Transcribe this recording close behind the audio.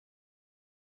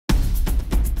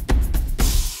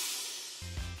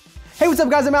Hey, what's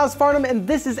up guys, I'm Alice Farnham and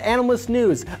this is Animalist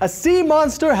News. A sea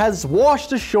monster has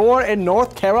washed ashore in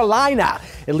North Carolina.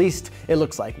 At least it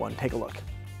looks like one. Take a look.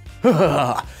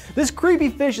 This creepy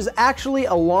fish is actually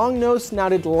a long-nosed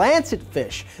snouted lancet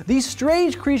fish. These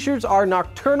strange creatures are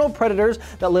nocturnal predators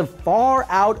that live far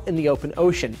out in the open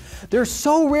ocean. They're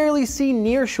so rarely seen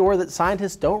near shore that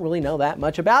scientists don't really know that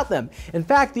much about them. In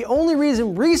fact, the only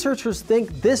reason researchers think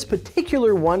this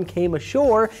particular one came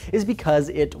ashore is because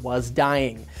it was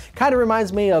dying. Kind of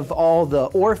reminds me of all the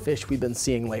oarfish we've been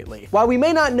seeing lately. While we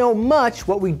may not know much,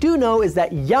 what we do know is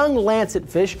that young lancet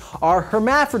fish are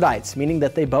hermaphrodites, meaning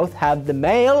that they both have the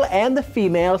male and the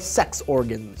female sex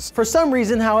organs. For some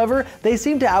reason, however, they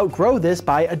seem to outgrow this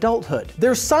by adulthood.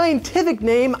 Their scientific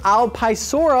name,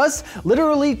 Alpisaurus,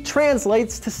 literally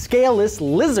translates to scaleless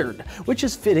lizard, which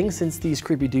is fitting since these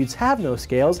creepy dudes have no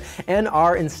scales and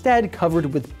are instead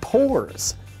covered with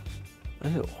pores.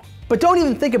 Ew. But don't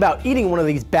even think about eating one of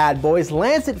these bad boys.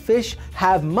 Lancet fish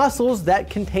have muscles that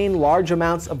contain large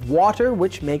amounts of water,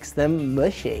 which makes them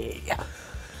mushy.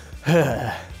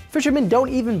 Fishermen don't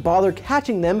even bother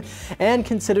catching them and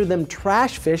consider them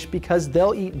trash fish because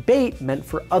they'll eat bait meant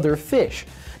for other fish.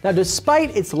 Now,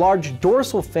 despite its large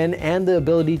dorsal fin and the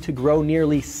ability to grow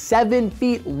nearly 7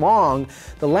 feet long,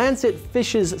 the lancet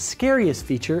fish's scariest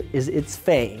feature is its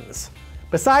fangs.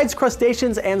 Besides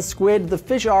crustaceans and squid, the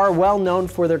fish are well known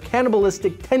for their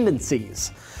cannibalistic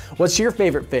tendencies. What's your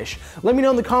favorite fish? Let me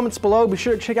know in the comments below. Be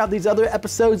sure to check out these other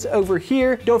episodes over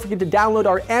here. Don't forget to download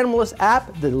our Animalist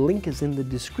app. The link is in the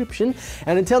description.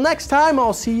 And until next time,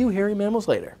 I'll see you hairy mammals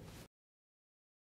later.